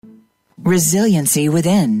Resiliency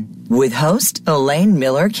Within, with host Elaine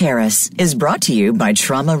Miller-Karras, is brought to you by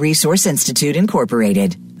Trauma Resource Institute,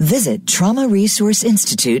 Incorporated. Visit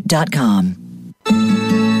traumaresourceinstitute.com.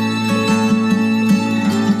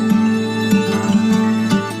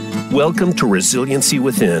 Welcome to Resiliency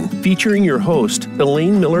Within, featuring your host,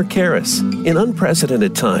 Elaine Miller-Karras. In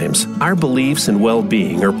unprecedented times, our beliefs and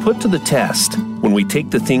well-being are put to the test. When we take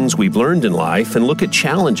the things we've learned in life and look at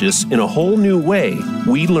challenges in a whole new way,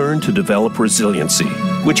 we learn to develop resiliency,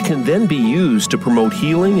 which can then be used to promote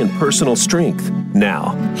healing and personal strength.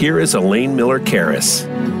 Now, here is Elaine Miller-Karras.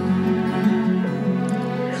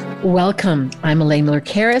 Welcome. I'm Elaine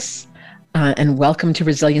Miller-Karras. And welcome to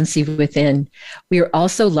Resiliency Within. We are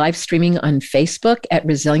also live streaming on Facebook at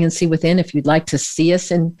Resiliency Within if you'd like to see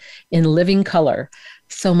us in living color.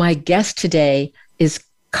 So my guest today is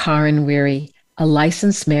Karin Weiri, a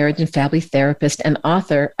licensed marriage and family therapist and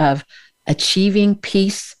author of Achieving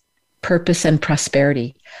Peace, Purpose, and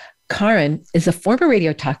Prosperity. Karin is a former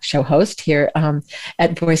radio talk show host here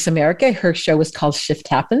at Voice America. Her show is called Shift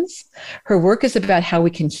Happens. Her work is about how we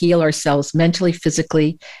can heal ourselves mentally,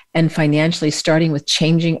 physically, and financially, starting with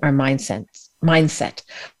changing our mindset.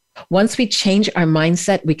 Once we change our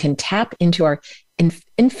mindset, we can tap into our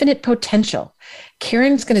infinite potential.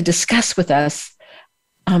 Karin's going to discuss with us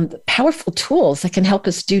powerful tools that can help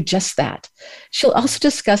us do just that. She'll also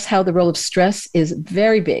discuss how the role of stress is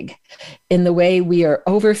very big in the way we are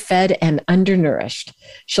overfed and undernourished.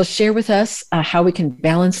 She'll share with us how we can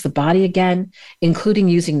balance the body again, including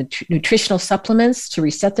using nutritional supplements to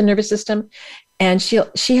reset the nervous system. And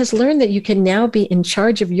she has learned that you can now be in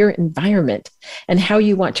charge of your environment and how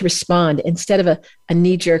you want to respond instead of a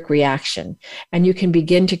knee-jerk reaction. And you can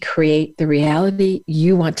begin to create the reality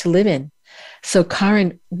you want to live in. So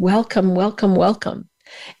Karin, welcome.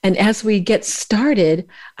 And as we get started,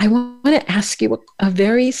 I want to ask you a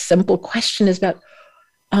very simple question is about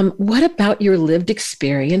what about your lived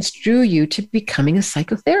experience drew you to becoming a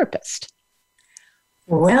psychotherapist?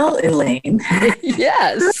 Well, Elaine.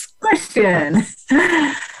 Yes. Question.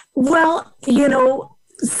 Well,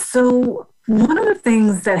 so one of the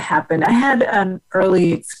things that happened, I had an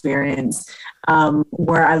early experience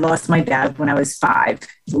where I lost my dad when I was 5.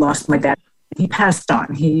 Lost my dad. He passed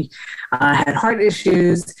on. He had heart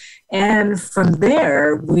issues. And from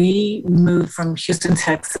there, we moved from Houston,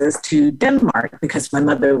 Texas to Denmark because my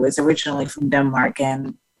mother was originally from Denmark.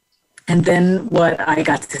 And then what I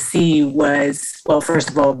got to see was, well, first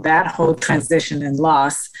of all, that whole transition and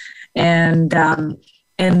loss. And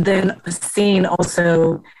then seeing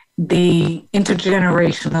also the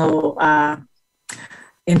intergenerational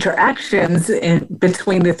interactions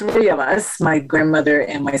between the three of us, my grandmother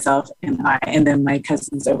and myself and I, and then my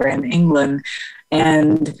cousins over in England.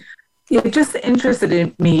 And it just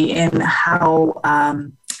interested me in how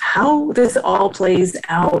this all plays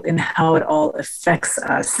out and how it all affects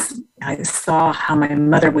us. I saw how my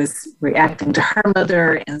mother was reacting to her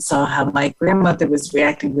mother and saw how my grandmother was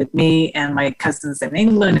reacting with me and my cousins in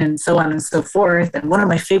England and so on and so forth. And one of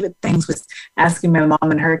my favorite things was asking my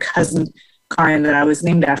mom and her cousin, Karin, that I was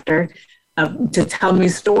named after, to tell me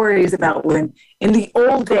stories about when, in the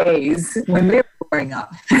old days, when they were growing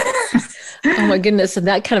up. Oh my goodness. And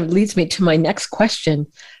that kind of leads me to my next question.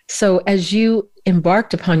 So as you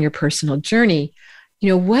embarked upon your personal journey,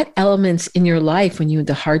 what elements in your life, when you had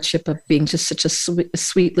the hardship of being just such a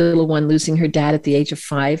sweet little one, losing her dad at the age of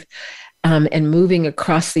 5, and moving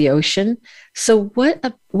across the ocean. So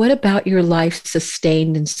what about your life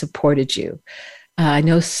sustained and supported you? I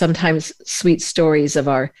know sometimes sweet stories of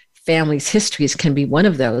our family's histories can be one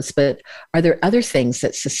of those, but are there other things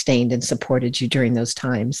that sustained and supported you during those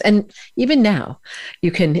times? And even now,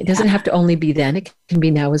 it doesn't have to only be then, it can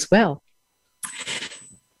be now as well.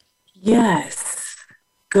 Yes,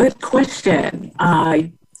 good question.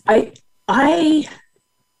 I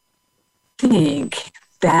think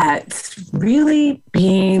that really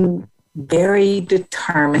being very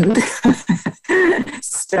determined,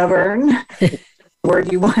 stubborn,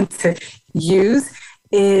 word you want to use,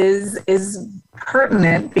 is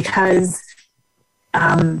pertinent because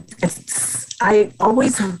I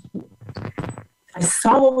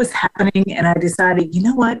saw what was happening and I decided, you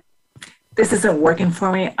know what, this isn't working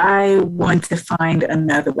for me. I want to find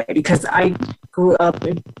another way because I grew up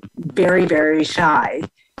very, very shy,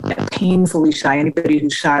 painfully shy. Anybody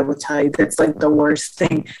who's shy will tell you that's like the worst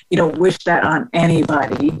thing. You don't wish that on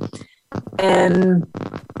anybody. And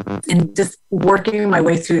just working my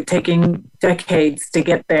way through, taking decades to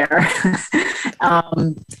get there.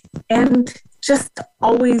 And just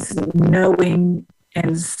always knowing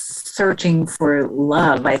and searching for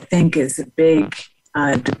love, I think, is a big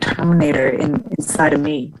determinator inside of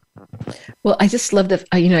me. Well, I just love that,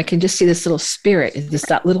 I can just see this little spirit,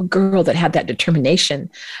 that little girl that had that determination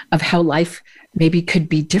of how life maybe could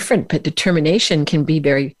be different, but determination can be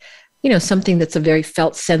very, something that's a very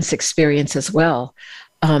felt sense experience as well.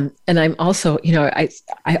 And I'm also,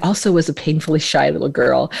 I also was a painfully shy little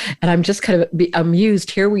girl, and I'm just kind of amused.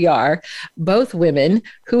 Here we are, both women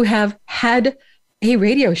who have had a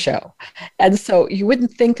radio show. And so you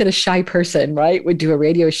wouldn't think that a shy person, right, would do a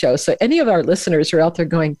radio show. So any of our listeners who are out there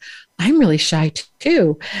going, I'm really shy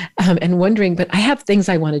too, and wondering, but I have things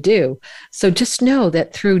I want to do. So just know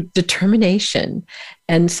that through determination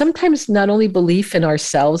and sometimes not only belief in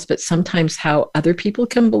ourselves, but sometimes how other people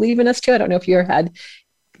can believe in us too. I don't know if you ever had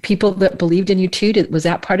people that believed in you too. Was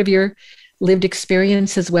that part of your lived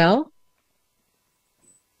experience as well?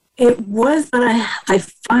 It was, but I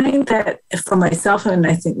find that for myself, and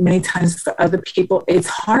I think many times for other people, it's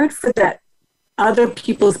hard for that other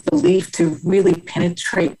people's belief to really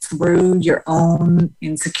penetrate through your own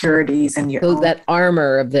insecurities and your own. That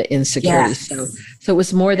armor of the insecurities. Yes. So it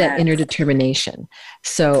was more that inner determination.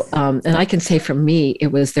 So, and I can say for me,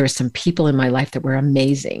 there were some people in my life that were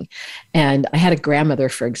amazing. And I had a grandmother,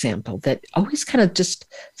 for example, that always kind of just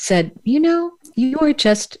said, you are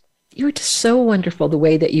just so wonderful the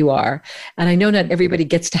way that you are. And I know not everybody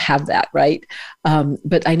gets to have that, right?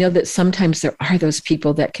 But I know that sometimes there are those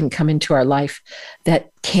people that can come into our life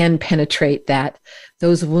that can penetrate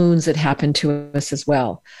those wounds that happen to us as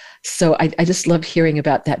well. So I just love hearing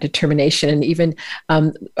about that determination. And even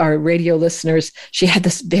our radio listeners, she had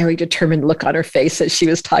this very determined look on her face as she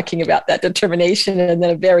was talking about that determination, and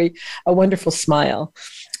then a wonderful smile.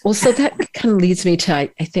 Well, so that kind of leads me to, I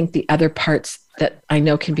think, the other parts that I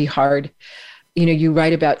know can be hard. You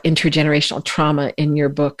write about intergenerational trauma in your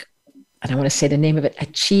book, and I want to say the name of it,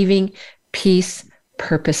 Achieving Peace,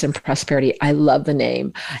 Purpose, and Prosperity. I love the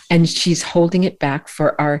name. And she's holding it back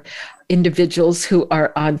for our individuals who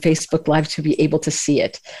are on Facebook Live to be able to see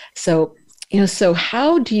it. So, so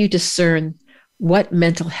how do you discern what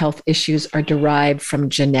mental health issues are derived from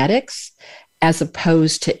genetics as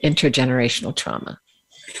opposed to intergenerational trauma?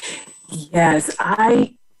 Yes,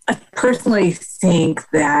 I personally think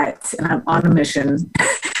that, and I'm on a mission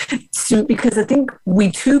because I think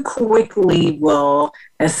we too quickly will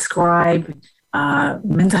ascribe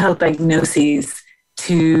mental health diagnoses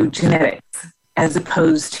to genetics as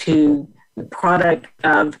opposed to the product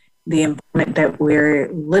of the environment that we're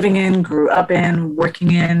living in, grew up in,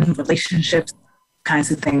 working in, relationships,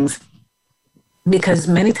 kinds of things. Because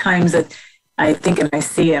many times that I think and I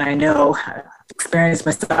see and I know, I've experienced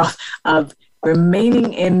myself, of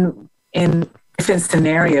remaining in different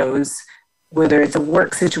scenarios, whether it's a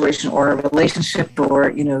work situation or a relationship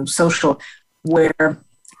or, social, where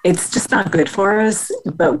it's just not good for us,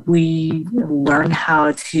 but we learn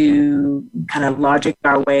how to kind of logic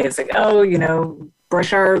our way. It's like,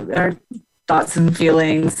 brush our thoughts and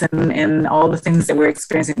feelings and all the things that we're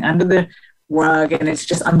experiencing under the rug. And it's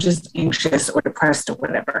just, I'm just anxious or depressed or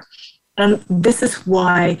whatever. And this is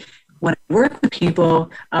why when I work with people,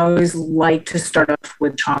 I always like to start off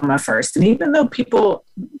with trauma first. And even though people,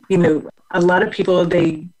 a lot of people,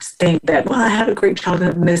 they think that, well, I had a great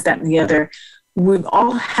childhood and this, that, and the other. We've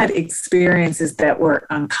all had experiences that were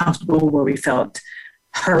uncomfortable, where we felt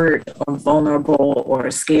hurt or vulnerable or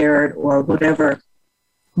scared or whatever,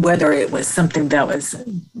 whether it was something that was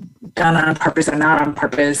done on purpose or not on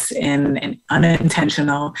purpose and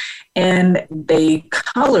unintentional. And they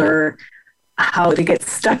color how they get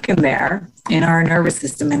stuck in there in our nervous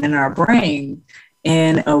system and in our brain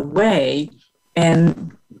in a way.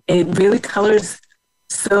 And it really colors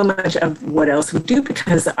so much of what else we do,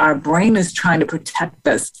 because our brain is trying to protect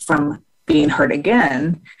us from being hurt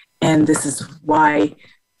again. And this is why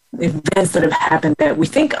events that have happened that we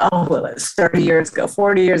think, oh, well, it's 30 years ago,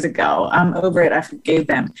 40 years ago, I'm over it, I forgave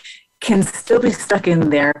them, can still be stuck in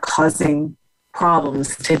there causing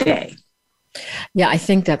problems today. Yeah, I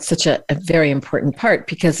think that's such a very important part,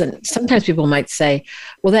 because sometimes people might say,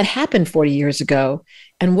 well, that happened 40 years ago.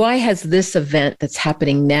 And why has this event that's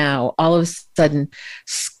happening now all of a sudden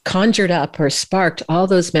conjured up or sparked all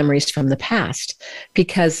those memories from the past?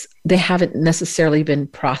 Because they haven't necessarily been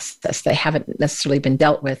processed. They haven't necessarily been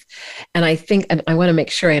dealt with. And I think, and I want to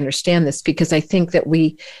make sure I understand this, because I think that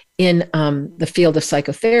we, in the field of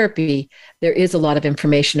psychotherapy, there is a lot of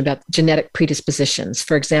information about genetic predispositions.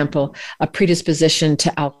 For example, a predisposition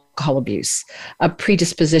to alcohol abuse, a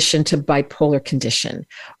predisposition to bipolar condition,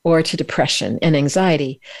 or to depression and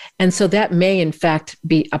anxiety. And so that may, in fact,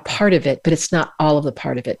 be a part of it, but it's not all of the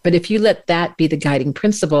part of it. But if you let that be the guiding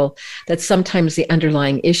principle, that sometimes the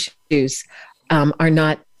underlying issues are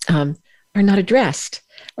not addressed.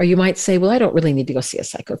 Or you might say, well, I don't really need to go see a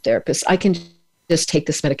psychotherapist. I can just take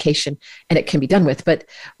this medication and it can be done with. But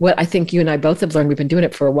what I think you and I both have learned, we've been doing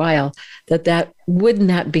it for a while, that wouldn't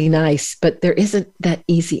that be nice, but there isn't that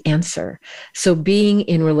easy answer. So being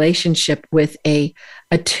in relationship with a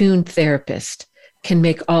attuned therapist can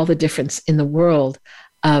make all the difference in the world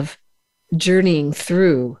of journeying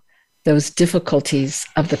through those difficulties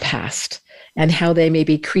of the past and how they may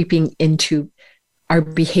be creeping into our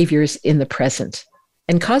behaviors in the present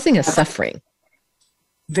and causing us suffering.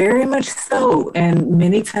 Very much so. And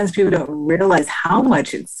many times people don't realize how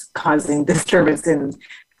much it's causing disturbance in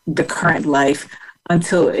the current life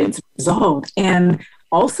until it's resolved. And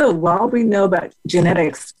also, while we know about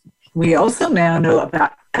genetics, we also now know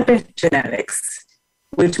about epigenetics,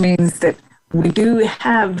 which means that we do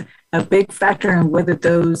have a big factor in whether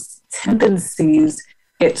those tendencies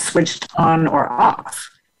get switched on or off.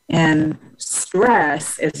 And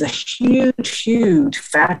stress is a huge, huge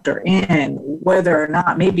factor in whether or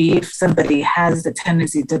not, maybe if somebody has the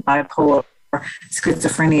tendency to bipolar or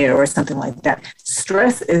schizophrenia or something like that,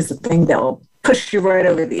 stress is the thing that will push you right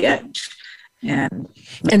over the edge. And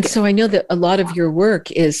so I know that a lot of your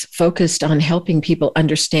work is focused on helping people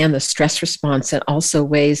understand the stress response and also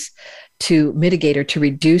ways to mitigate or to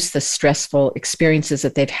reduce the stressful experiences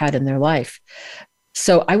that they've had in their life.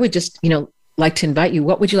 So I would just, like to invite you,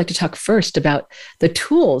 what would you like to talk first about the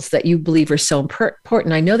tools that you believe are so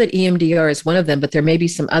important? I know that EMDR is one of them, but there may be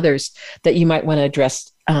some others that you might want to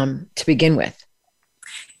address to begin with.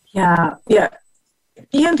 Yeah.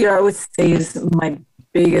 EMDR, I would say, is my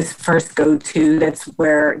biggest first go-to. That's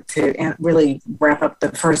where to really wrap up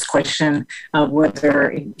the first question of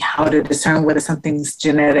how to discern whether something's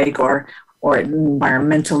genetic or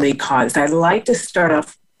environmentally caused. I'd like to start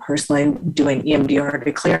off personally doing EMDR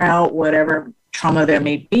to clear out whatever trauma there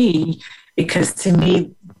may be, because to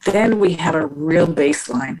me, then we have a real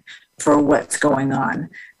baseline for what's going on.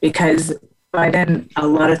 Because by then, a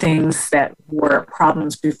lot of things that were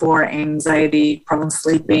problems before, anxiety, problems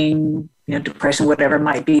sleeping, depression, whatever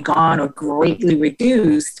might be gone or greatly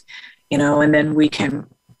reduced, and then we can,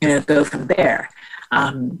 go from there.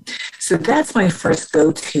 So that's my first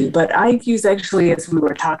go-to. But I use, actually, as we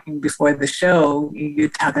were talking before the show, you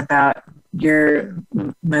talk about your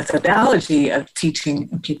methodology of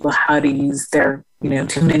teaching people how to use their,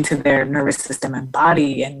 tune into their nervous system and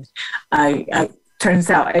body. And I turns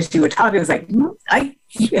out, as you were talking, I was like, I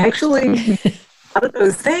actually, a lot of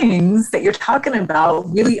those things that you're talking about,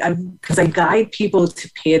 really, because I guide people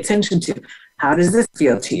to pay attention to, how does this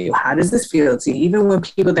feel to you? How does this feel to you? Even when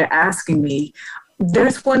people, they're asking me,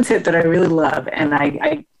 there's one tip that I really love, and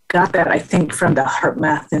I got that, I think, from the Heart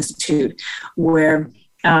Math Institute, where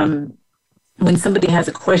when somebody has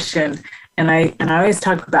a question, and I always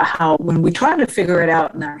talk about how when we try to figure it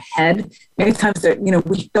out in our head, many times that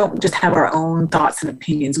we don't just have our own thoughts and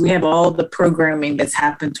opinions. We have all the programming that's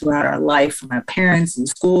happened throughout our life from our parents and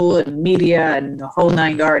school and media and the whole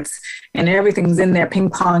nine yards, and everything's in there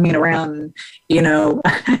ping-ponging around,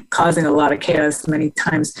 causing a lot of chaos many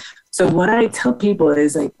times. So what I tell people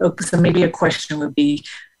is so maybe a question would be,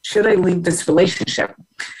 should I leave this relationship?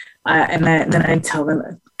 And then I tell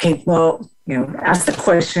them, okay, well, ask the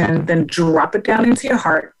question, then drop it down into your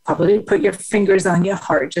heart, probably put your fingers on your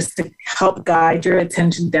heart just to help guide your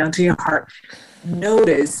attention down to your heart.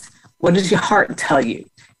 Notice, what does your heart tell you?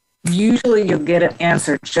 Usually you'll get an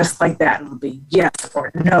answer just like that. It'll be yes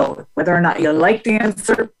or no. Whether or not you like the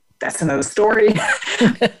answer, that's another story.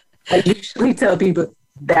 I usually tell people,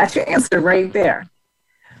 that's your answer right there.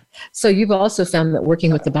 So you've also found that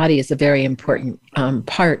working with the body is a very important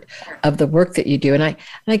part of the work that you do. And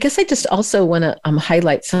I guess I just also want to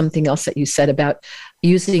highlight something else that you said about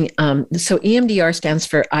using, so EMDR stands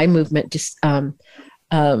for eye movement,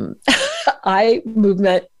 eye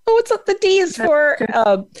movement. Oh, what's up? The D is for,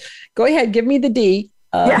 go ahead, give me the D.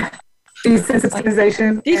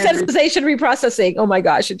 Desensitization. Desensitization reprocessing. Oh my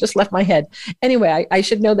gosh, it just left my head. Anyway, I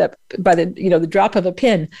should know that by the drop of a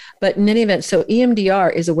pin. But in any event, so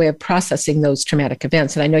EMDR is a way of processing those traumatic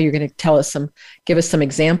events. And I know you're going to give us some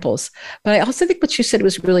examples. But I also think what you said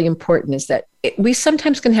was really important is that we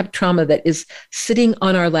sometimes can have trauma that is sitting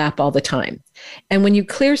on our lap all the time. And when you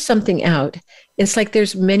clear something out, it's like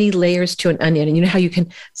there's many layers to an onion. And you know how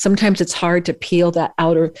sometimes it's hard to peel that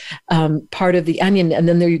outer part of the onion, and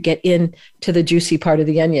then there you get in to the juicy part of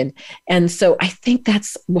the onion. And so I think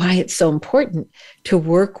that's why it's so important to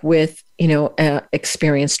work with,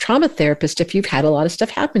 experienced trauma therapist if you've had a lot of stuff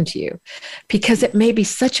happen to you, because it may be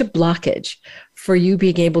such a blockage for you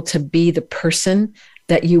being able to be the person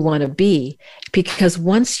that you want to be. Because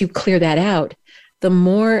once you clear that out, the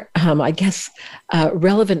more,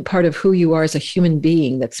 relevant part of who you are as a human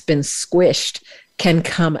being that's been squished can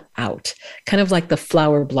come out, kind of like the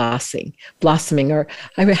flower blossoming. Or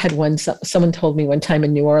I had someone told me one time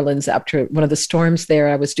in New Orleans after one of the storms there,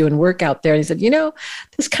 I was doing work out there, and he said,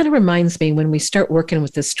 this kind of reminds me when we start working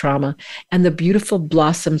with this trauma and the beautiful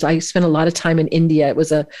blossoms. I spent a lot of time in India. It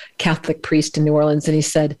was a Catholic priest in New Orleans, and he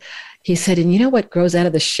said, and you know what grows out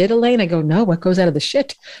of the shit, Elaine? I go, no, what goes out of the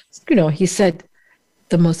shit? He said,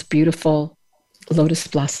 the most beautiful lotus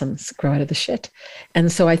blossoms grow out of the shit.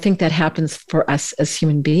 And so I think that happens for us as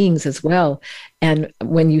human beings as well. And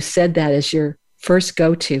when you said that as your first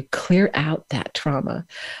go-to, clear out that trauma,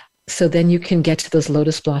 so then you can get to those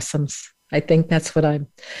lotus blossoms. I think that's what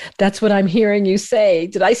I'm hearing you say.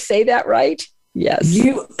 Did I say that right? Yes.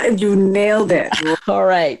 You nailed it. All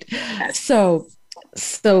right. So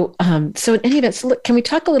in any event, look, can we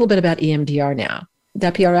talk a little bit about EMDR now? Would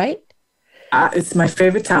that be all right? It's my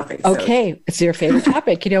favorite topic. Okay. It's your favorite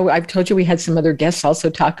topic. I've told you we had some other guests also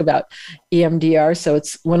talk about EMDR. So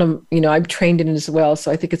it's one of, I'm trained in it as well.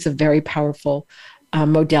 So I think it's a very powerful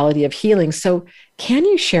modality of healing. So can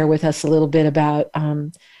you share with us a little bit about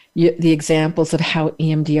the examples of how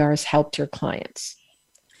EMDR has helped your clients?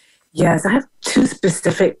 Yes, I have two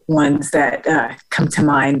specific ones that come to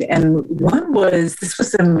mind. And one this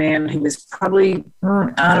was a man who was probably,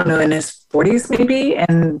 in his 40s maybe.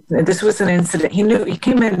 And this was an incident. He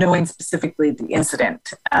came in knowing specifically the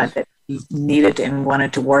incident that he needed and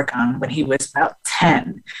wanted to work on when he was about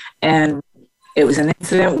 10. And it was an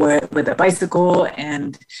incident with a bicycle,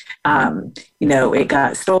 and it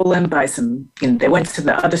got stolen by some. They went to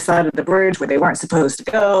the other side of the bridge where they weren't supposed to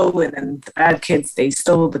go, and then the bad kids, they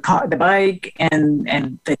stole the bike, and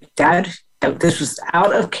the dad. This was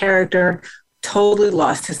out of character, totally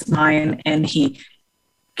lost his mind, and he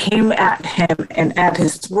came at him and at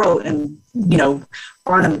his throat, and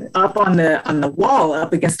brought him up on the wall,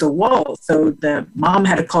 up against the wall. So the mom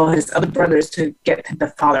had to call his other brothers to get the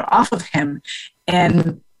father off of him.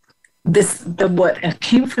 And what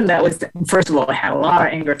came from that was that, first of all, I had a lot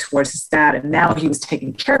of anger towards his dad, and now he was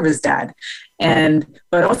taking care of his dad.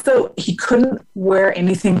 But also he couldn't wear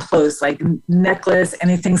anything close, like necklace,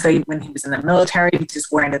 anything. So when he was in the military,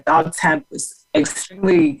 just wearing a dog's head was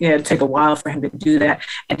extremely, take a while for him to do that.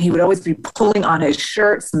 And he would always be pulling on his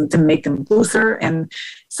shirts to make them looser. And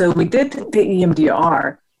so we did the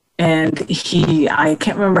EMDR, and I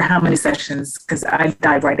can't remember how many sessions, because I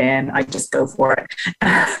dive right in. I just go for it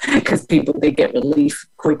because they get relief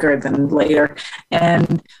quicker than later.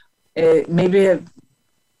 And maybe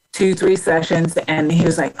 2-3 sessions, and he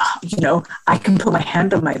was like, I can put my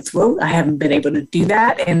hand on my throat. I haven't been able to do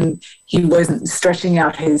that. And he wasn't stretching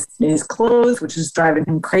out his clothes, which was driving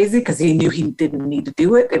him crazy because he knew he didn't need to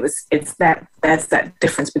do it. That's that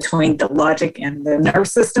difference between the logic and the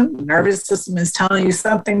nervous system. The nervous system is telling you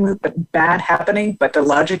something bad happening, but the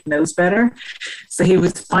logic knows better. So he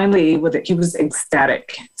was finally he was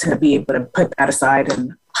ecstatic to be able to put that aside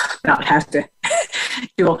and not have to.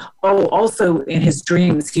 Also in his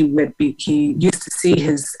dreams, he used to see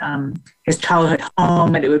his childhood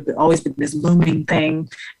home, and it would always be this looming thing,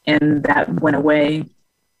 and that went away.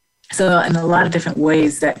 So in a lot of different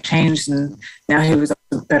ways that changed, and now he was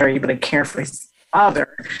also better able to care for his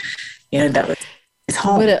father. That was his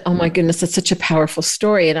home. Oh my goodness, that's such a powerful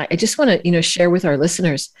story. And I just want to, share with our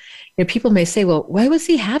listeners, people may say, well, why was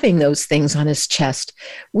he having those things on his chest?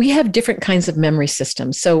 We have different kinds of memory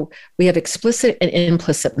systems. So we have explicit and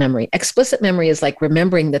implicit memory. Explicit memory is like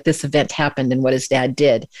remembering that this event happened and what his dad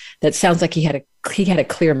did. That sounds like he had a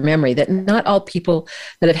clear memory. That not all people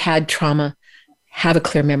that have had trauma have a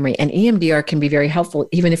clear memory. And EMDR can be very helpful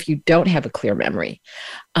even if you don't have a clear memory.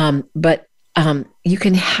 But you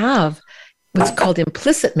can have what's called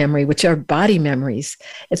implicit memory, which are body memories.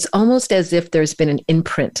 It's almost as if there's been an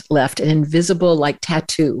imprint left, an invisible like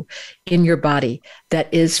tattoo in your body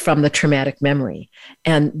that is from the traumatic memory.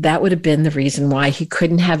 And that would have been the reason why he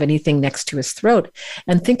couldn't have anything next to his throat.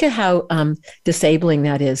 And think of how disabling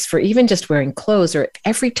that is for even just wearing clothes, or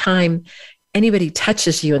every time anybody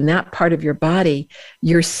touches you in that part of your body,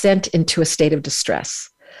 you're sent into a state of distress.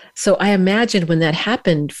 So I imagine when that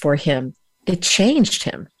happened for him, it changed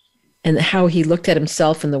him and how he looked at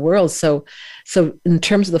himself and the world. So in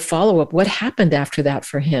terms of the follow-up, what happened after that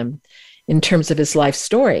for him in terms of his life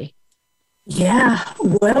story? Yeah,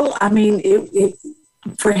 well, I mean, it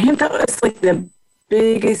for him, that was like the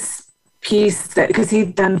biggest piece, that because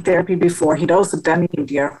he'd done therapy before. He'd also done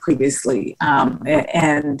EMDR previously.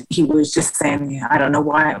 And he was just saying, I don't know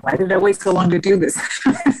why did I wait so long to do this?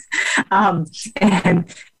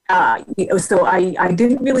 And So I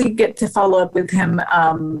didn't really get to follow up with him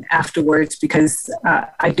afterwards because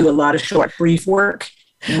I do a lot of short, brief work.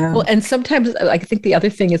 Yeah. Well, and sometimes I think the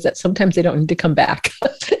other thing is that sometimes they don't need to come back.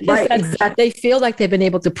 Right, exactly. They feel like they've been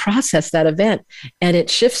able to process that event and it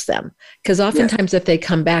shifts them. Because oftentimes if they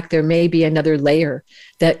come back, there may be another layer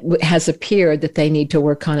that has appeared that they need to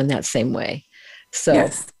work on in that same way. So,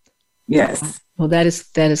 yes. Well, that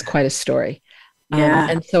is quite a story. Yeah.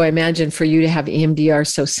 And so I imagine for you to have EMDR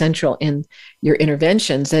so central in your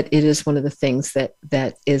interventions, that it is one of the things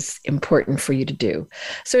that is important for you to do.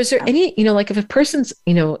 So is there any, like if a person's,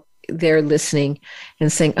 they're listening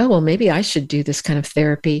and saying, oh, well, maybe I should do this kind of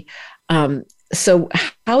therapy. So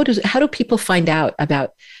how do people find out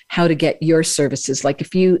about how to get your services? Like if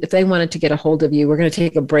they wanted to get a hold of you, we're going to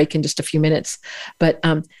take a break in just a few minutes, but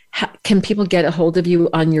can people get a hold of you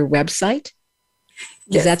on your website?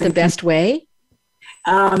 Is that the best way?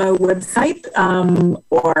 My website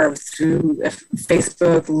or through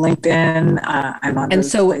Facebook, LinkedIn. I'm on. And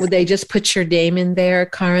so would they just put your name in there,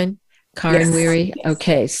 Karin Weiri? Yes.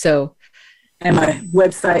 Okay, so. And my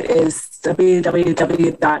website is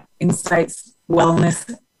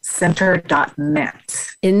www.insightswellnesscenter.net.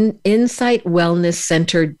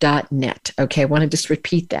 Insightwellnesscenter.net. Okay, I want to just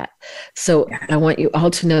repeat that. So I want you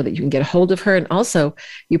all to know that you can get a hold of her, and also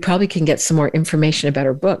you probably can get some more information about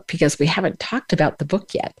her book because we haven't talked about the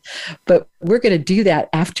book yet, but we're going to do that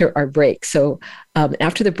after our break. So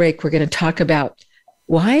after the break, we're going to talk about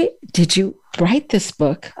why did you write this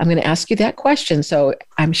book? I'm going to ask you that question. So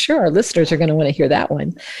I'm sure our listeners are going to want to hear that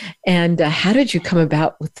one. And how did you come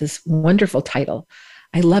about with this wonderful title?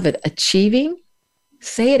 I love it. Achieving.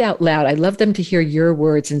 Say it out loud. I love them to hear your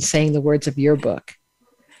words and saying the words of your book.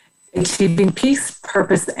 Achieving peace,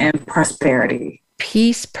 purpose, and prosperity.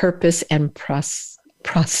 Peace, purpose, and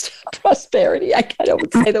prosperity. I can't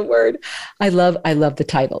even say the word. I love the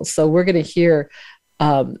title. So we're going to hear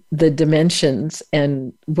the dimensions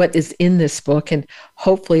and what is in this book. And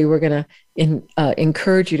hopefully we're going to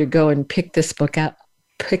encourage you to go and pick this book up.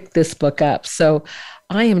 So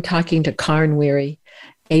I am talking to Karin Weiri,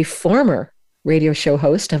 a former radio show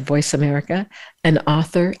host of Voice America, an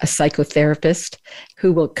author, a psychotherapist,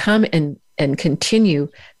 who will come and continue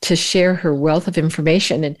to share her wealth of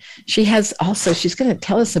information. And she's going to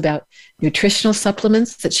tell us about nutritional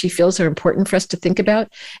supplements that she feels are important for us to think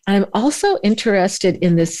about. And I'm also interested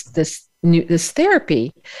in this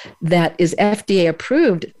therapy that is FDA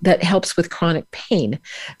approved that helps with chronic pain.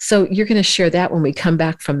 So you're going to share that when we come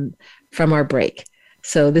back from our break.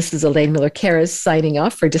 So this is Elaine Miller-Karras signing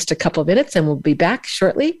off for just a couple of minutes, and we'll be back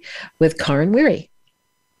shortly with Karin Weiri.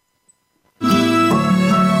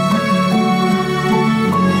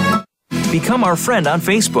 Become our friend on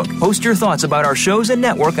Facebook. Post your thoughts about our shows and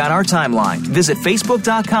network on our timeline. Visit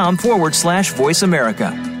facebook.com/Voice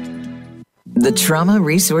America. The Trauma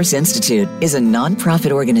Resource Institute is a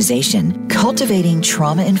nonprofit organization cultivating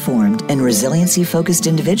trauma-informed and resiliency-focused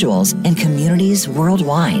individuals and communities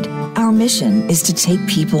worldwide. Our mission is to take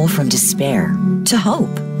people from despair to hope.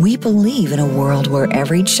 We believe in a world where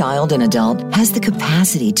every child and adult has the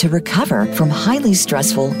capacity to recover from highly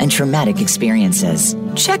stressful and traumatic experiences.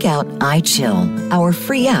 Check out iChill, our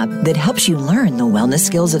free app that helps you learn the wellness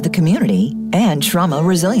skills of the community and trauma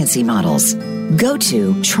resiliency models. Go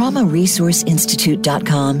to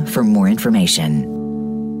traumaresourceinstitute.com for more information.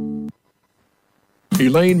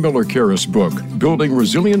 Elaine Miller-Karras' book, Building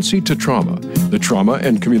Resiliency to Trauma, The Trauma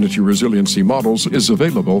and Community Resiliency Models, is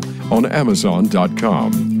available on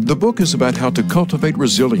Amazon.com. The book is about how to cultivate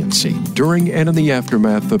resiliency during and in the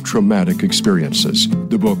aftermath of traumatic experiences.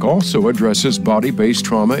 The book also addresses body-based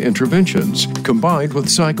trauma interventions combined with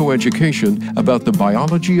psychoeducation about the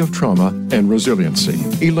biology of trauma and resiliency.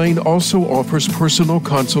 Elaine also offers personal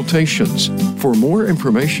consultations. For more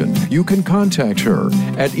information, you can contact her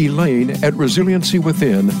at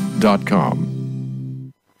elaine@resiliencywithin.com.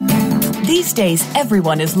 These days,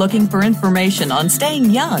 everyone is looking for information on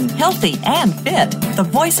staying young, healthy, and fit. The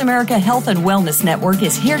Voice America Health and Wellness Network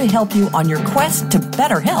is here to help you on your quest to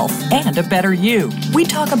better health and a better you. We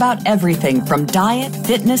talk about everything from diet,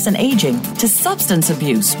 fitness, and aging to substance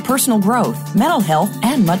abuse, personal growth, mental health,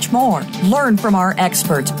 and much more. Learn from our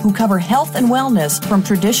experts who cover health and wellness from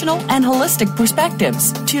traditional and holistic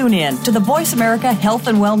perspectives. Tune in to the Voice America Health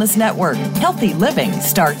and Wellness Network. Healthy living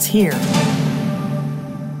starts here.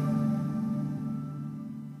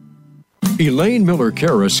 Elaine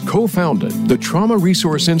Miller-Karras co-founded the Trauma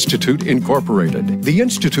Resource Institute, Incorporated. The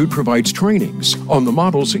Institute provides trainings on the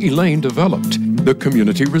models Elaine developed. the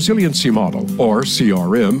Community Resiliency Model, or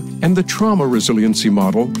CRM, and the Trauma Resiliency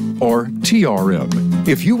Model, or TRM.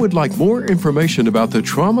 If you would like more information about the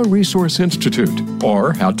Trauma Resource Institute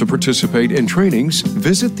or how to participate in trainings,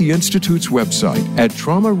 visit the Institute's website at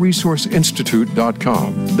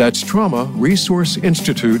traumaresourceinstitute.com. That's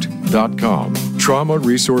traumaresourceinstitute.com. Trauma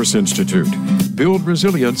Resource Institute. Build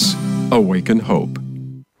resilience, awaken hope.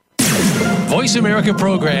 Voice America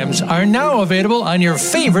programs are now available on your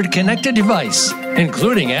favorite connected device,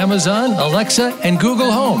 including Amazon, Alexa, and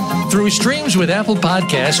Google Home. Through streams with Apple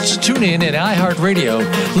Podcasts, TuneIn, and iHeartRadio,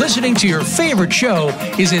 listening to your favorite show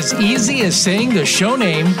is as easy as saying the show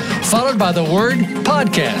name followed by the word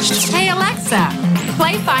podcast. Hey, Alexa,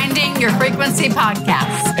 play Finding Your Frequency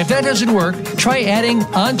podcast. If that doesn't work, try adding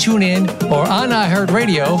on TuneIn or on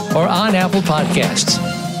iHeartRadio or on Apple Podcasts.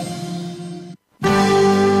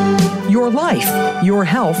 Your life, your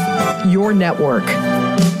health, your network.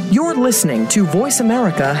 You're listening to Voice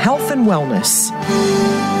America Health and Wellness.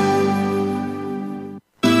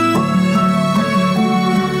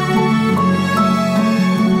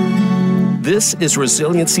 This is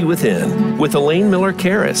Resiliency Within with Elaine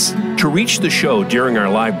Miller-Karras. To reach the show during our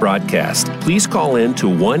live broadcast, please call in to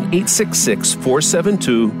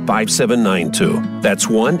 1-866-472-5792. That's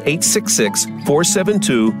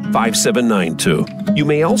 1-866-472-5792. You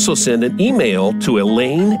may also send an email to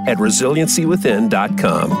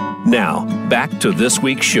elaine@resiliencywithin.com. Now, back to this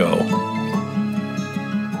week's show.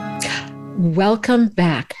 Welcome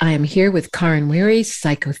back. I am here with Karin Weiri,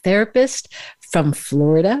 psychotherapist from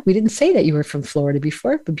Florida. We didn't say that you were from Florida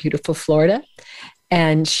before, but beautiful Florida.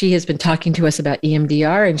 And she has been talking to us about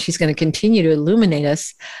EMDR, and she's going to continue to illuminate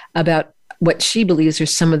us about what she believes are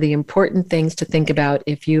some of the important things to think about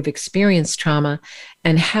if you've experienced trauma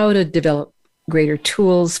and how to develop greater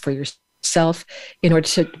tools for yourself in order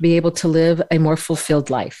to be able to live a more fulfilled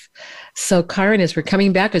life. So Karin, as we're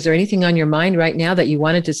coming back, is there anything on your mind right now that you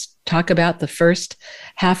wanted to talk about the first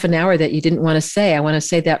half an hour that you didn't want to say? I want to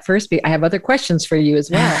say that first, but I have other questions for you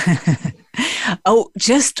as well.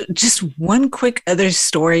 Just one quick other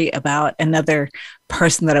story about another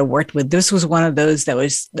person that I worked with. This was one of those that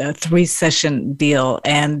was a 3-session deal,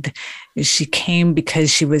 and she came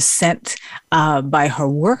because she was sent by her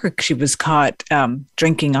work. She was caught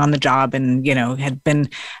drinking on the job, and had been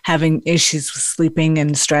having issues with sleeping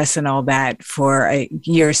and stress and all that for a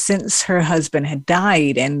year since her husband had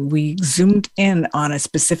died. And we zoomed in on a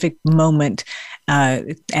specific moment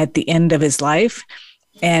at the end of his life.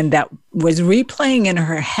 And that was replaying in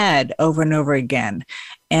her head over and over again.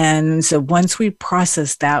 And so once we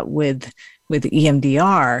processed that with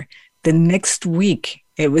EMDR, the next week,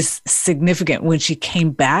 it was significant. When she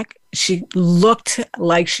came back, she looked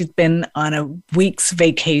like she'd been on a week's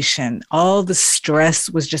vacation. All the stress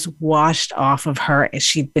was just washed off of her as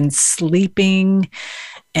she'd been sleeping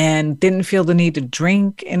and didn't feel the need to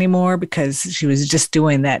drink anymore because she was just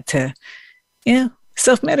doing that to,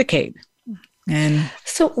 self-medicate. And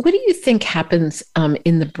so what do you think happens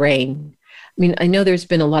in the brain? I mean, I know there's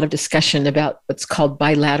been a lot of discussion about what's called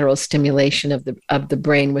bilateral stimulation of the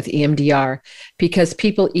brain with EMDR, because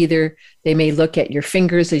people they may look at your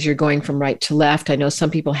fingers as you're going from right to left. I know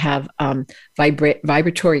some people have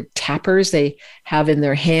vibratory tappers they have in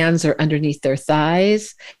their hands or underneath their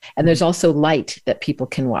thighs. And there's also light that people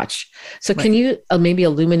can watch. So Can you maybe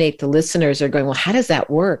illuminate the listeners who are going, well, how does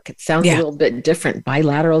that work? It sounds a little bit different.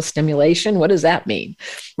 Bilateral stimulation. What does that mean?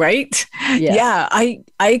 Right. Yes. Yeah. I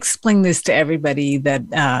explain this to everybody that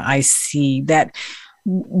I see, that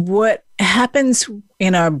what happens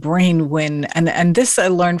in our brain when, and this I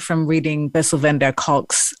learned from reading Bessel van der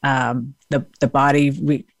Kolk's The Body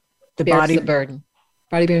Bears the Burden.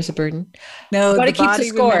 Body bears a burden. No, the body keeps a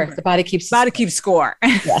score. The body keeps score.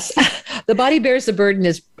 Yes. The Body Bears the Burden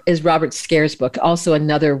is Robert Scare's book. Also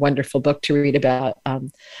another wonderful book to read about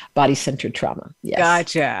body-centered trauma. Yes.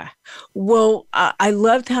 Gotcha. Well, I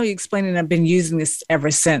loved how you explained it. I've been using this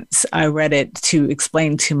ever since I read it to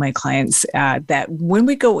explain to my clients that when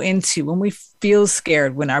we feel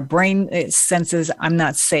scared, when our brain senses I'm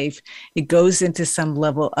not safe, it goes into some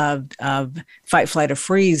level of fight, flight, or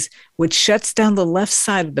freeze, which shuts down the left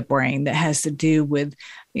side of the brain that has to do with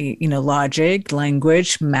logic,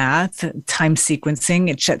 language, math, time sequencing.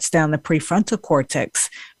 It shuts down the prefrontal cortex,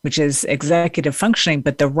 which is executive functioning,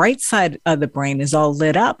 but the right side of the brain is all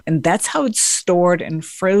lit up. And that's how it's stored and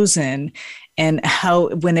frozen, and how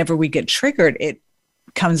whenever we get triggered, it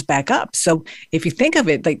comes back up. So if you think of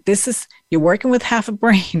it like you're working with half a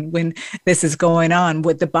brain when this is going on.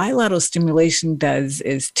 What the bilateral stimulation does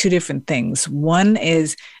is 2 different things. One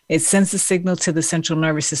is it sends a signal to the central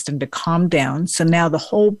nervous system to calm down. So now the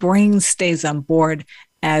whole brain stays on board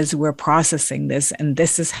as we're processing this. And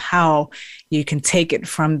this is how you can take it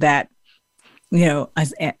from that,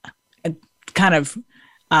 a kind of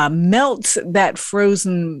melt that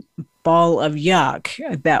frozen ball of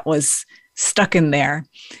yuck that was stuck in there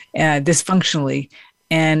dysfunctionally.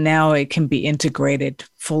 And now it can be integrated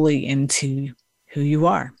fully into who you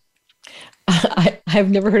are. I've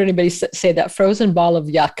never heard anybody say that frozen ball of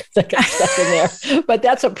yuck that got stuck in there, but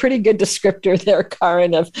that's a pretty good descriptor there,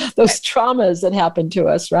 Karin, of those traumas that happen to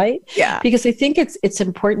us, right? Yeah. Because I think it's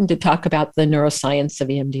important to talk about the neuroscience of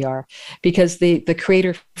EMDR, because the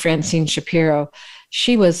creator, Francine Shapiro,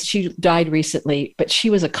 she died recently, but she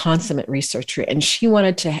was a consummate researcher, and she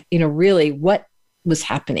wanted to, really what was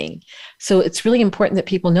happening. So it's really important that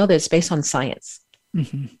people know that it's based on science.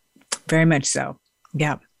 Mm-hmm. Very much so.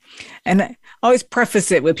 Yeah. And I always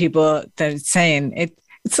preface it with people that are saying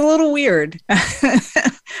it's a little weird,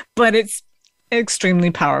 but it's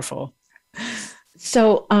extremely powerful.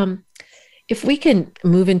 So if we can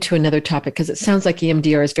move into another topic, because it sounds like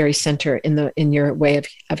EMDR is very center in your way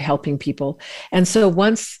of helping people. And so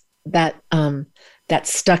once that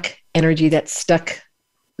stuck energy, that stuck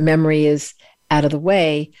memory is out of the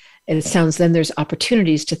way, and it sounds then there's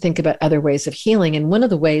opportunities to think about other ways of healing. And one of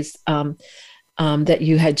the ways that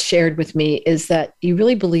you had shared with me is that you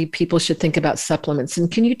really believe people should think about supplements. And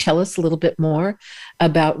can you tell us a little bit more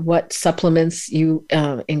about what supplements you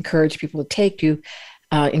encourage people to take? Do you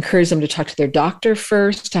encourage them to talk to their doctor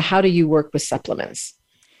first? How do you work with supplements?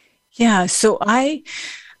 Yeah, so I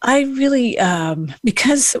really,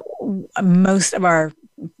 because most of our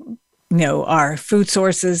food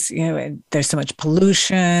sources, there's so much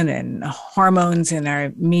pollution and hormones in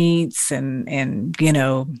our meats and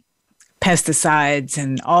pesticides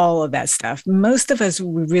and all of that stuff. Most of us are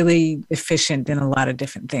really efficient in a lot of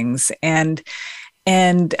different things. And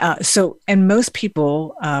most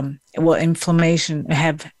people, inflammation,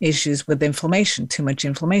 have issues with inflammation, too much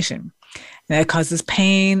inflammation. And that causes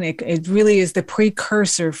pain. It really is the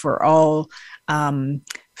precursor for all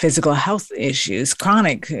physical health issues.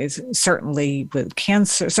 Chronic is certainly with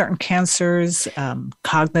cancer, certain cancers,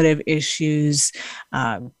 cognitive issues,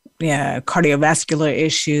 cardiovascular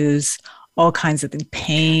issues, all kinds of things,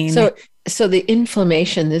 pain. So the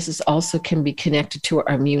inflammation, this is also can be connected to our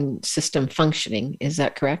immune system functioning. Is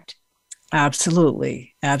that correct?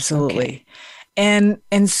 Absolutely. Okay. And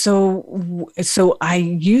so I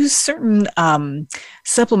use certain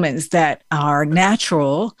supplements that are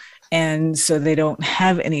natural, and so they don't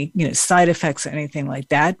have any side effects or anything like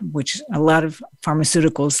that, which a lot of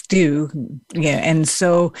pharmaceuticals do. Yeah, and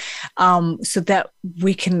so that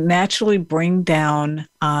we can naturally bring down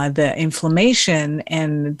the inflammation,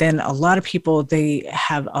 and then a lot of people, they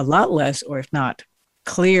have a lot less, or if not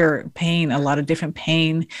clear pain, a lot of different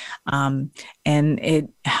pain, and it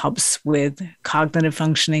helps with cognitive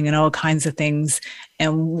functioning and all kinds of things.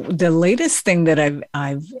 And the latest thing that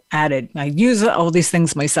I've added, I use all these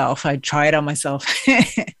things myself. I try it on myself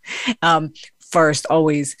first,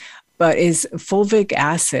 always, but is fulvic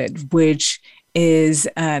acid, which is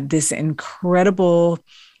this incredible.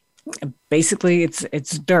 Basically,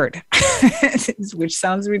 it's dirt, which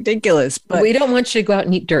sounds ridiculous. But we don't want you to go out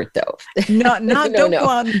and eat dirt, though. Don't go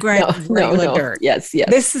out and grab regular dirt. Yes.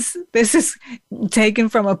 This is taken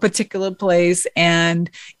from a particular place, and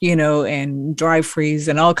and dry freeze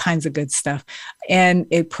and all kinds of good stuff. And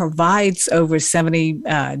it provides over 70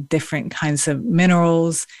 different kinds of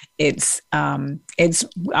minerals.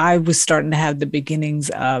 I was starting to have the beginnings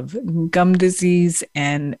of gum disease,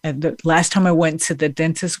 and the last time I went to the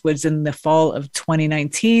dentist was in the fall of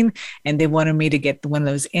 2019, and they wanted me to get one of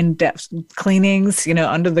those in-depth cleanings,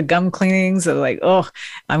 under the gum cleanings. So like,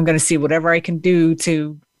 I'm going to see whatever I can do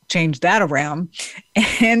to change that around.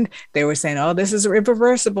 And they were saying, this is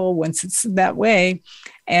irreversible once it's that way.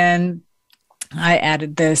 And I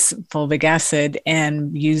added this fulvic acid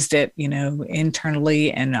and used it,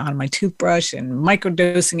 internally and on my toothbrush, and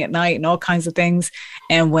microdosing at night and all kinds of things.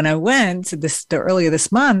 And when I went earlier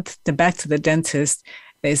this month back to the dentist,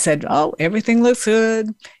 they said, everything looks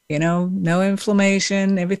good, no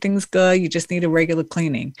inflammation, everything's good. You just need a regular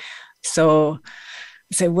cleaning. So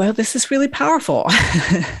I say, this is really powerful.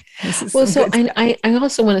 I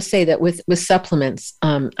also want to say that with supplements,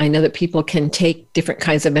 I know that people can take different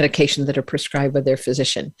kinds of medication that are prescribed by their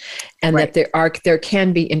physician, and that there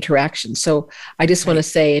can be interactions. So I just want to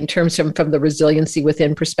say, in terms from the resiliency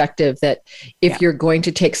within perspective, that if you're going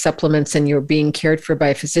to take supplements and you're being cared for by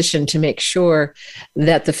a physician, to make sure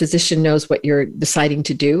that the physician knows what you're deciding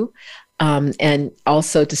to do. and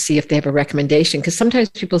also to see if they have a recommendation. Because sometimes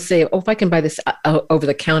people say, oh, if I can buy this over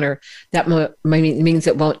the counter, that means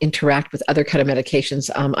it won't interact with other kind of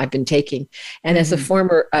medications I've been taking. And as a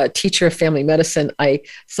former teacher of family medicine, I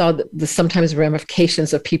saw the sometimes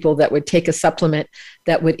ramifications of people that would take a supplement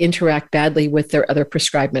that would interact badly with their other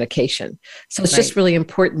prescribed medication. So it's just really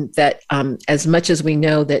important that as much as we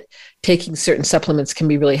know that taking certain supplements can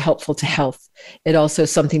be really helpful to health, it also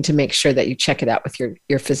is something to make sure that you check it out with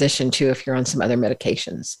your physician too if you're on some other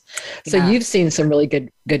medications. So you've seen some really good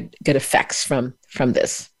effects from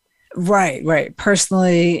this. Right.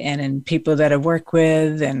 Personally, and in people that I work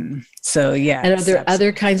with. And so, yeah. And are there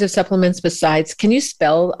other kinds of supplements besides, can you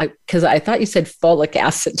spell, because I thought you said folic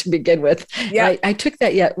acid to begin with. Yeah. I took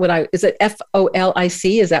that is it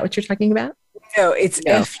FOLIC? Is that what you're talking about? No, it's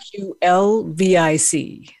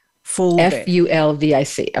FULVIC.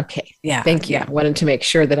 FULVIC. Okay. Yeah. Thank you. Yeah. I wanted to make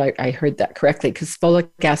sure that I heard that correctly, because folic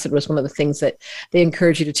acid was one of the things that they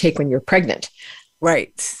encourage you to take when you're pregnant.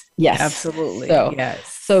 Right. Yes. Absolutely.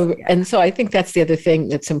 Yes. So I think that's the other thing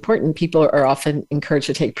that's important. People are often encouraged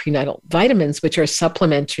to take prenatal vitamins, which are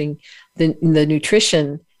supplementing the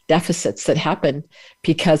nutrition deficits that happen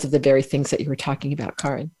because of the very things that you were talking about,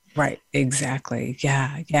 Karin. Right. Exactly.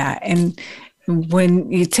 Yeah. And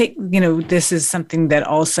when you take, this is something that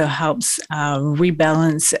also helps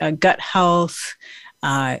rebalance gut health.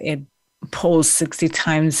 It pulls 60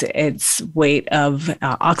 times its weight of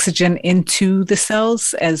oxygen into the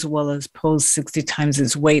cells, as well as pulls 60 times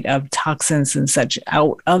its weight of toxins and such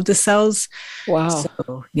out of the cells. Wow.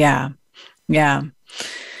 So, yeah.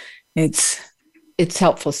 It's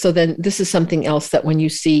helpful. So then this is something else that when you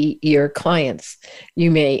see your clients,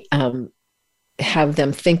 you may have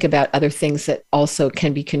them think about other things that also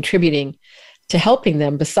can be contributing to helping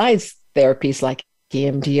them besides therapies like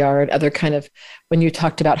EMDR and other kind of, when you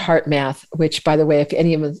talked about heart math, which, by the way, if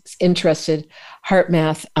anyone's interested, heart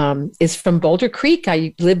math is from Boulder Creek.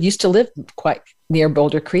 I used to live quite near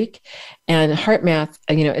Boulder Creek, and heart math,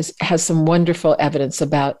 has some wonderful evidence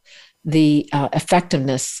about the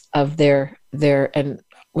effectiveness of their and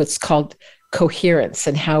what's called coherence,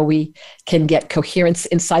 and how we can get coherence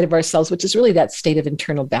inside of ourselves, which is really that state of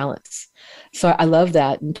internal balance. So I love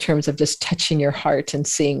that in terms of just touching your heart and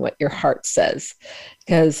seeing what your heart says,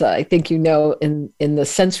 because I think, in the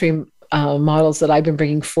sensory models that I've been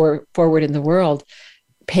bringing forward in the world,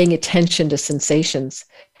 paying attention to sensations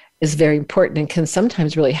is very important and can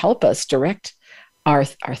sometimes really help us direct our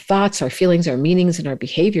thoughts, our feelings, our meanings, and our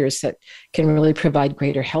behaviors that can really provide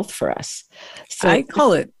greater health for us. So I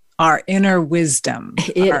call it our inner wisdom,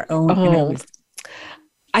 our own inner wisdom.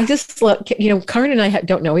 I just love, Karin and I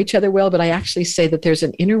don't know each other well, but I actually say that there's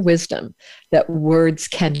an inner wisdom that words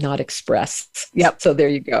cannot express. Yep. So there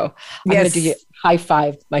you go. I'm going to do you high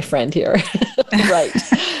five, my friend here. Right.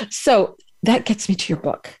 So that gets me to your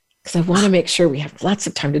book, because I want to make sure we have lots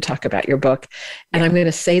of time to talk about your book. And I'm going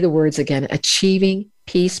to say the words again: Achieving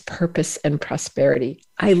Peace, Purpose, and Prosperity.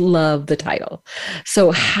 I love the title.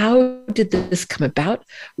 So how did this come about?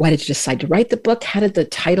 Why did you decide to write the book? How did the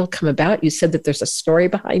title come about? You said that there's a story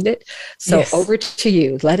behind it. So over to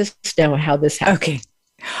you. Let us know how this happened. Okay.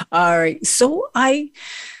 All right. So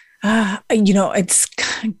it's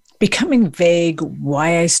becoming vague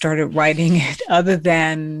why I started writing it, other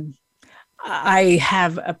than I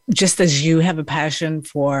have, just as you have a passion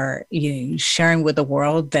for sharing with the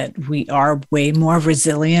world that we are way more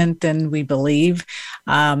resilient than we believe.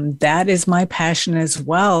 That is my passion as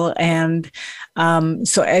well. And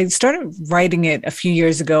so I started writing it a few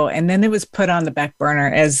years ago, and then it was put on the back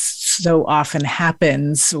burner, as so often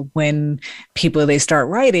happens when they start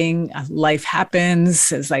writing. Life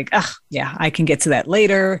happens. It's like, I can get to that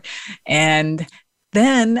later. And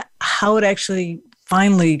then how it actually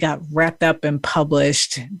finally got wrapped up and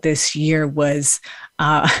published this year was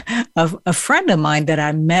a friend of mine that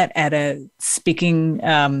I met at a speaking.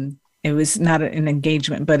 It was not an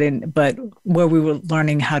engagement, but where we were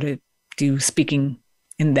learning how to do speaking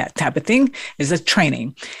and that type of thing. Is a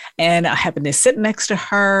training, and I happened to sit next to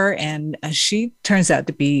her, and she turns out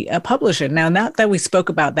to be a publisher. Now, not that we spoke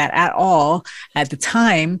about that at all at the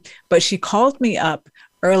time, but she called me up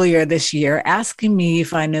earlier this year asking me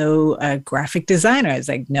if I know a graphic designer. I was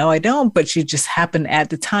like, no, I don't. But she just happened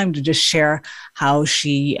at the time to just share how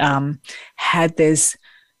she had this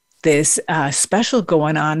special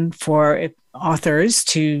going on for authors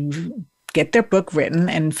to get their book written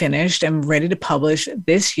and finished and ready to publish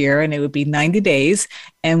this year. And it would be 90 days.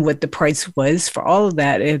 And what the price was for all of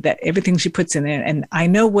that everything she puts in it. And I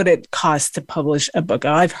know what it costs to publish a book.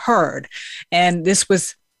 I've heard. And this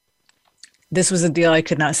was this was a deal I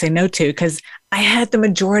could not say no to because I had the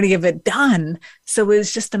majority of it done. So it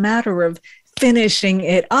was just a matter of finishing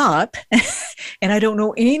it up. And I don't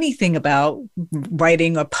know anything about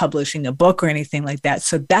writing or publishing a book or anything like that.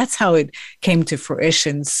 So that's how it came to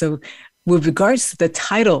fruition. So with regards to the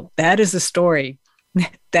title, that is a story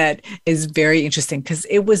that is very interesting because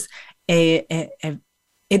it was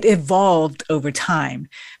it evolved over time,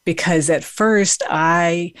 because at first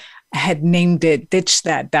I had named it Ditch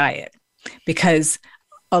That Diet, because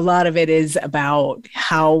a lot of it is about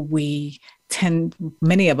how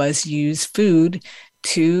many of us use food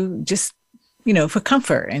to just, for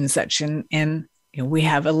comfort and such. And we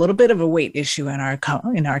have a little bit of a weight issue in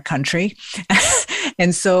our country.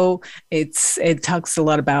 And so it talks a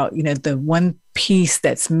lot about, the one piece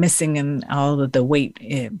that's missing in all of the weight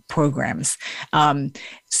programs.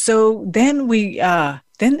 So then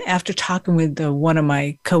then after talking with one of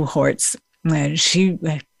my cohorts, she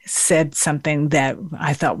said something that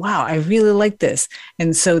I thought, wow, I really like this.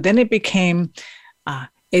 And so then it became,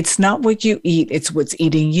 it's not what you eat, it's what's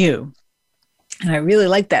eating you. And I really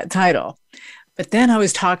like that title. But then I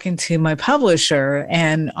was talking to my publisher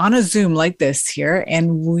and on a Zoom like this here,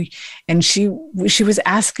 and she was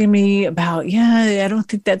asking me about, I don't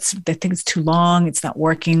think I think it's too long. It's not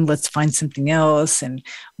working. Let's find something else. And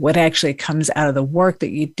what actually comes out of the work that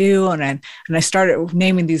you do. And I started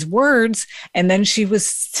naming these words. And then she was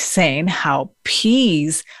saying how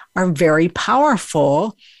P's are very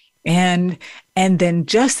powerful. And then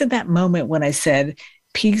just at that moment when I said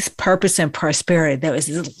peace, purpose, and prosperity, there was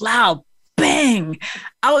this loud bang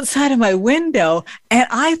outside of my window. And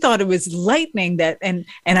I thought it was lightning and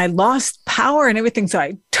I lost power and everything. So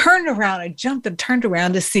I turned around, I jumped and turned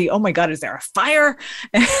around to see, oh my God, is there a fire?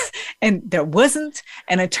 And there wasn't.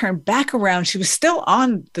 And I turned back around. She was still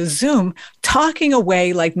on the Zoom talking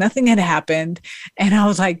away like nothing had happened. And I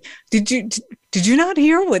was like, did you not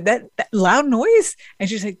hear what that loud noise? And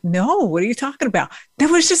she's like, no, what are you talking about? That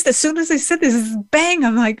was just, as soon as I said this is bang,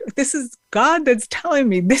 I'm like, this is God that's telling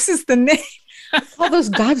me this is the name. All those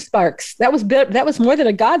God sparks. That was more than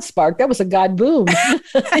a God spark. That was a God boom.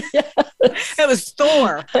 That was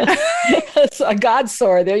Thor. A God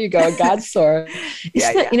soar. There you go. A God soar.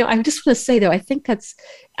 I just want to say though, I think that's,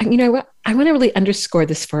 I want to really underscore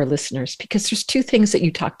this for our listeners, because there's two things that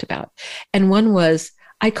you talked about. And one was,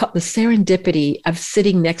 I call the serendipity of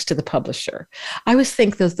sitting next to the publisher. I always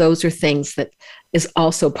think that those are things that is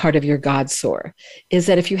also part of your God soar, is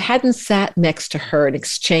that if you hadn't sat next to her and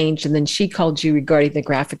exchanged, and then she called you regarding the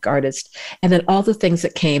graphic artist, and then all the things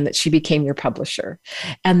that came, that she became your publisher.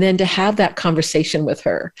 And then to have that conversation with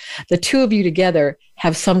her, the two of you together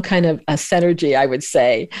have some kind of a synergy, I would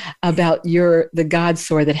say, about the God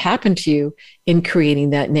soar that happened to you in creating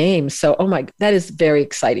that name. So, that is a very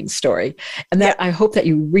exciting story. And that I hope that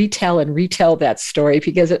you retell that story,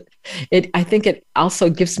 because I think it also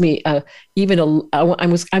gives me I'm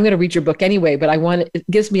going to read your book anyway, but it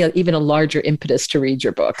gives me even a larger impetus to read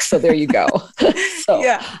your book. So there you go.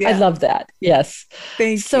 I love that. Yes.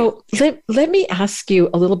 Thank you. Let me ask you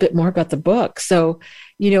a little bit more about the book. So,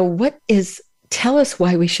 tell us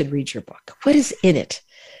why we should read your book. What is in it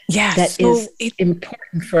that is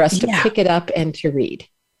important for us to pick it up and to read?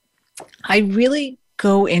 I really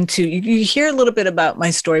go into, you hear a little bit about my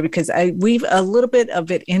story because I weave a little bit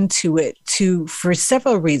of it into it for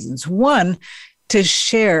several reasons. One, to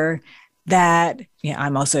share that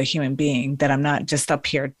I'm also a human being, that I'm not just up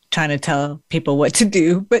here trying to tell people what to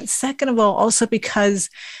do. But second of all, also because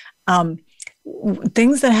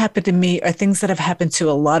things that happen to me are things that have happened to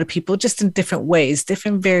a lot of people, just in different ways,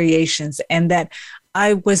 different variations, and that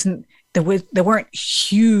there weren't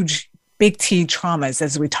huge big T traumas,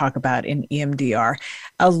 as we talk about in EMDR.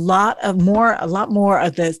 A lot more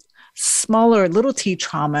of the smaller little T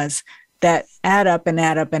traumas that add up and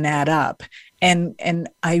add up and add up. And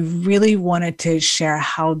I really wanted to share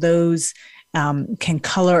how those can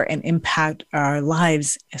color and impact our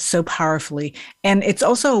lives so powerfully. And it's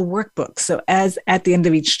also a workbook. So as at the end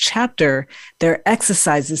of each chapter, there are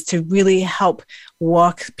exercises to really help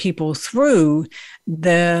walk people through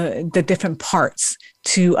the different parts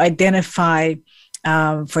to identify,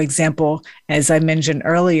 for example, as I mentioned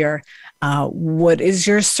earlier, what is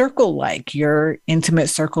your circle like? Your intimate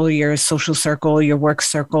circle, your social circle, your work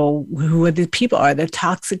circle? Who are the people? Are there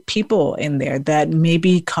toxic people in there that may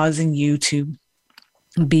be causing you to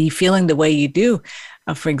be feeling the way you do?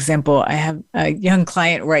 For example, I have a young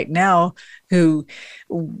client right now who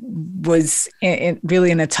was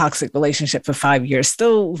really in a toxic relationship for 5 years,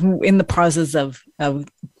 still in the process of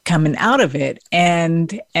coming out of it.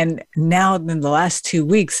 And now in the last 2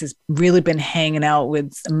 weeks has really been hanging out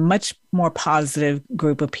with a much more positive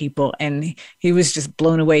group of people. And he was just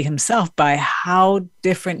blown away himself by how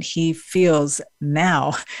different he feels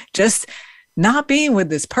now, just not being with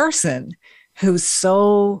this person who's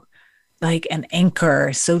so like an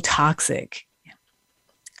anchor, so toxic.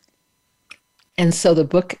 And so the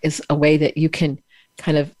book is a way that you can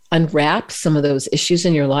kind of unwrap some of those issues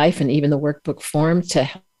in your life, and even the workbook form to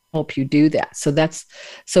help you do that. So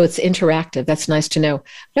it's interactive. That's nice to know.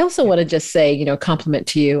 I also want to just say, compliment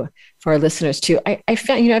to you for our listeners too. I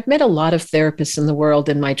found, I've met a lot of therapists in the world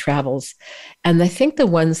in my travels, and I think the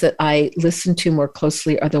ones that I listen to more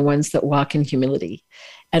closely are the ones that walk in humility.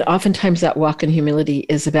 And oftentimes that walk in humility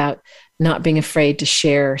is about not being afraid to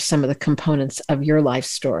share some of the components of your life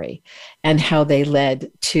story and how they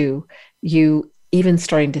led to you even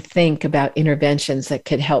starting to think about interventions that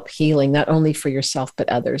could help healing, not only for yourself, but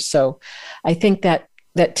others. So I think that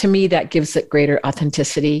to me, that gives it greater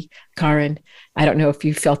authenticity. Karin, I don't know if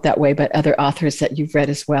you felt that way, but other authors that you've read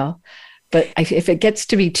as well. But if it gets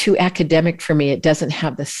to be too academic for me, it doesn't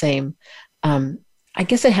have the same, I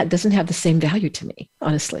guess it doesn't have the same value to me,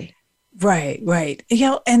 honestly. Right.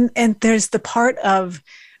 And there's the part of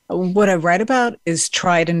what I write about is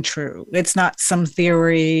tried and true. It's not some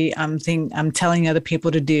theory I'm telling other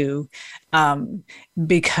people to do,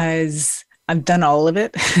 because I've done all of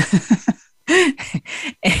it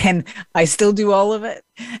and I still do all of it.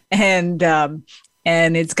 And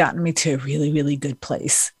it's gotten me to a really, really good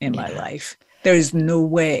place in my life. There's no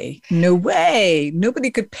way,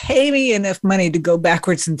 nobody could pay me enough money to go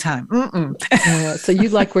backwards in time. So you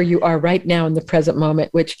like where you are right now in the present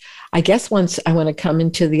moment, which I guess once I want to come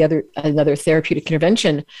into another therapeutic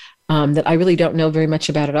intervention that I really don't know very much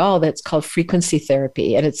about at all. That's called frequency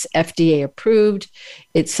therapy, and it's FDA approved.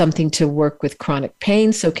 It's something to work with chronic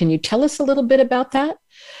pain. So can you tell us a little bit about that?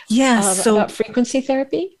 Yeah, about frequency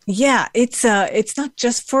therapy? Yeah, it's not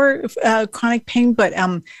just for chronic pain, but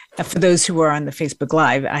for those who are on the Facebook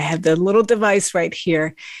Live, I have the little device right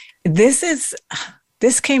here.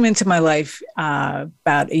 This came into my life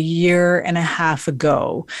about 1.5 years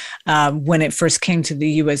ago when it first came to the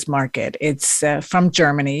U.S. market. It's from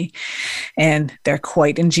Germany, and they're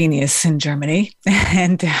quite ingenious in Germany,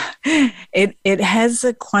 and it has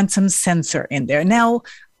a quantum sensor in there. Now,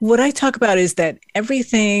 what I talk about is that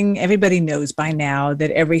everybody knows by now that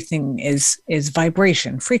everything is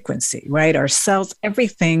vibration, frequency, right? Our cells,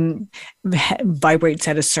 everything vibrates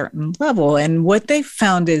at a certain level. And what they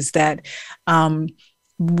found is that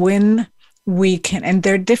when we can, and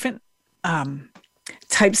there are different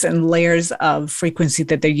types and layers of frequency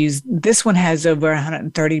that they use. This one has over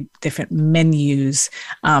 130 different menus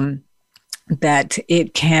that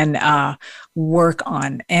it can work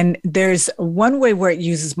on. And there's one way where it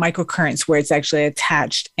uses microcurrents, where it's actually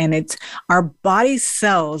attached, and it's our body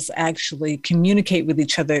cells actually communicate with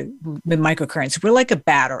each other with microcurrents. We're like a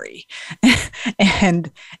battery.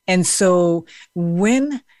 and so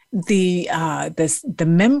when the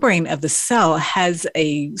membrane of the cell has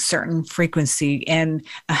a certain frequency, and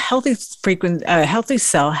a healthy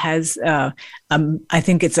cell has I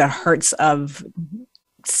think it's a hertz of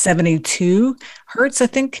 72 hertz, I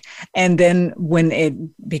think. And then when it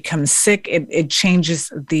becomes sick, it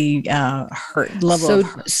changes the hertz level.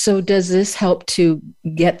 So does this help to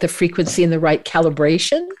get the frequency in the right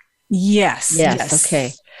calibration? Yes.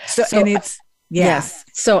 Okay. So and it's, yes.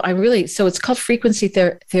 So it's called frequency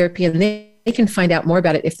therapy, and they can find out more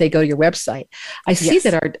about it if they go to your website. I see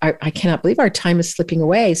that I cannot believe our time is slipping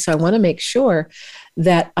away. So I want to make sure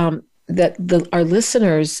that, our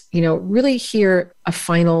listeners, really hear a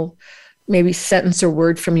final maybe sentence or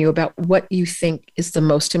word from you about what you think is the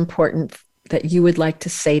most important that you would like to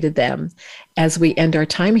say to them as we end our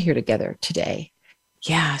time here together today.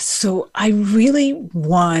 Yeah, so I really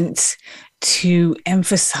want to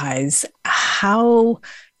emphasize how,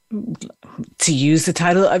 to use the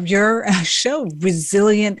title of your show,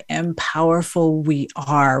 resilient and powerful we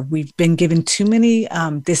are. We've been given too many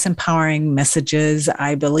disempowering messages,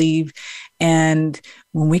 I believe. And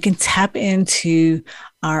when we can tap into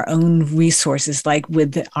our own resources, like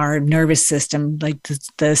with our nervous system, like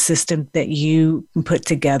the system that you put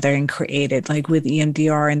together and created, like with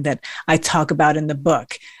EMDR, and that I talk about in the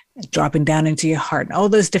book, dropping down into your heart, and all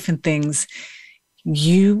those different things,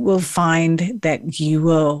 you will find that you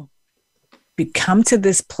will come to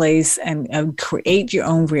this place and create your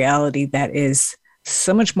own reality that is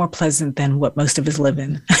so much more pleasant than what most of us live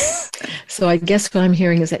in. So I guess what I'm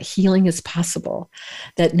hearing is that healing is possible,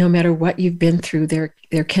 that no matter what you've been through, there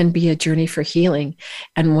can be a journey for healing.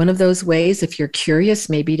 And one of those ways, if you're curious,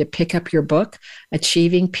 maybe to pick up your book,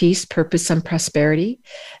 Achieving Peace, Purpose, and Prosperity,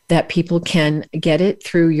 that people can get it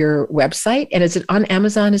through your website. And is it on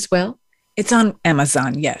Amazon as well? It's on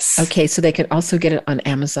Amazon, yes. Okay, so they can also get it on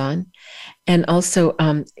Amazon. And also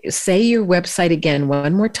say your website again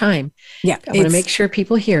one more time. Yeah. I want to make sure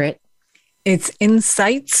people hear it. It's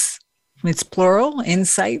Insights. It's plural.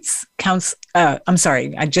 Insights counts. I'm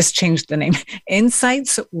sorry. I just changed the name.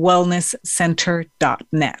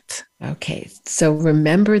 InsightsWellnessCenter.net. Okay. So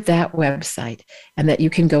remember that website and that you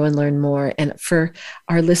can go and learn more. And for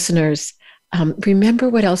our listeners, remember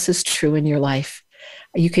what else is true in your life.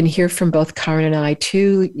 You can hear from both Karin and I,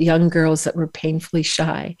 two young girls that were painfully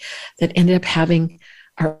shy, that ended up having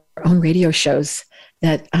our own radio shows,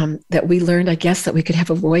 that we learned, I guess, that we could have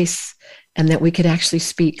a voice and that we could actually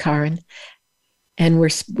speak, Karin. And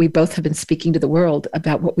we both have been speaking to the world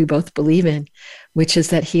about what we both believe in, which is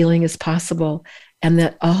that healing is possible and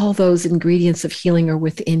that all those ingredients of healing are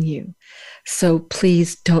within you. So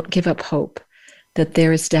please don't give up hope, that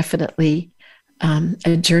there is definitely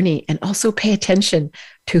a journey, and also pay attention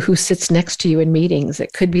to who sits next to you in meetings.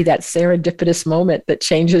 It could be that serendipitous moment that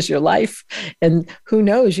changes your life. And who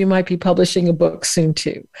knows, you might be publishing a book soon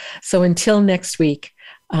too. So until next week,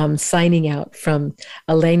 signing out from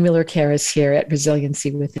Elaine Miller-Karras here at Resiliency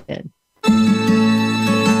Within.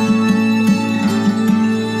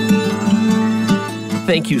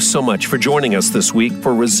 Thank you so much for joining us this week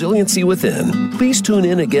for Resiliency Within. Please tune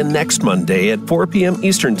in again next Monday at 4 p.m.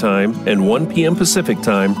 Eastern Time and 1 p.m. Pacific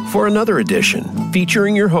Time for another edition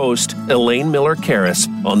featuring your host, Elaine Miller-Karras,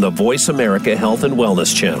 on the Voice America Health and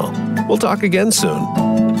Wellness Channel. We'll talk again soon.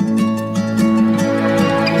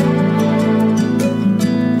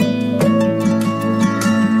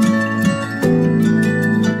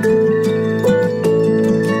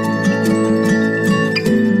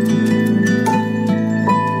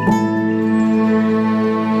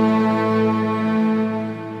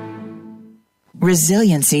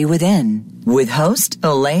 Resiliency Within, with host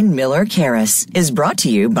Elaine Miller-Karras, is brought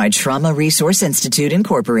to you by Trauma Resource Institute,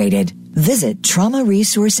 Incorporated. Visit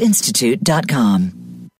traumaresourceinstitute.com.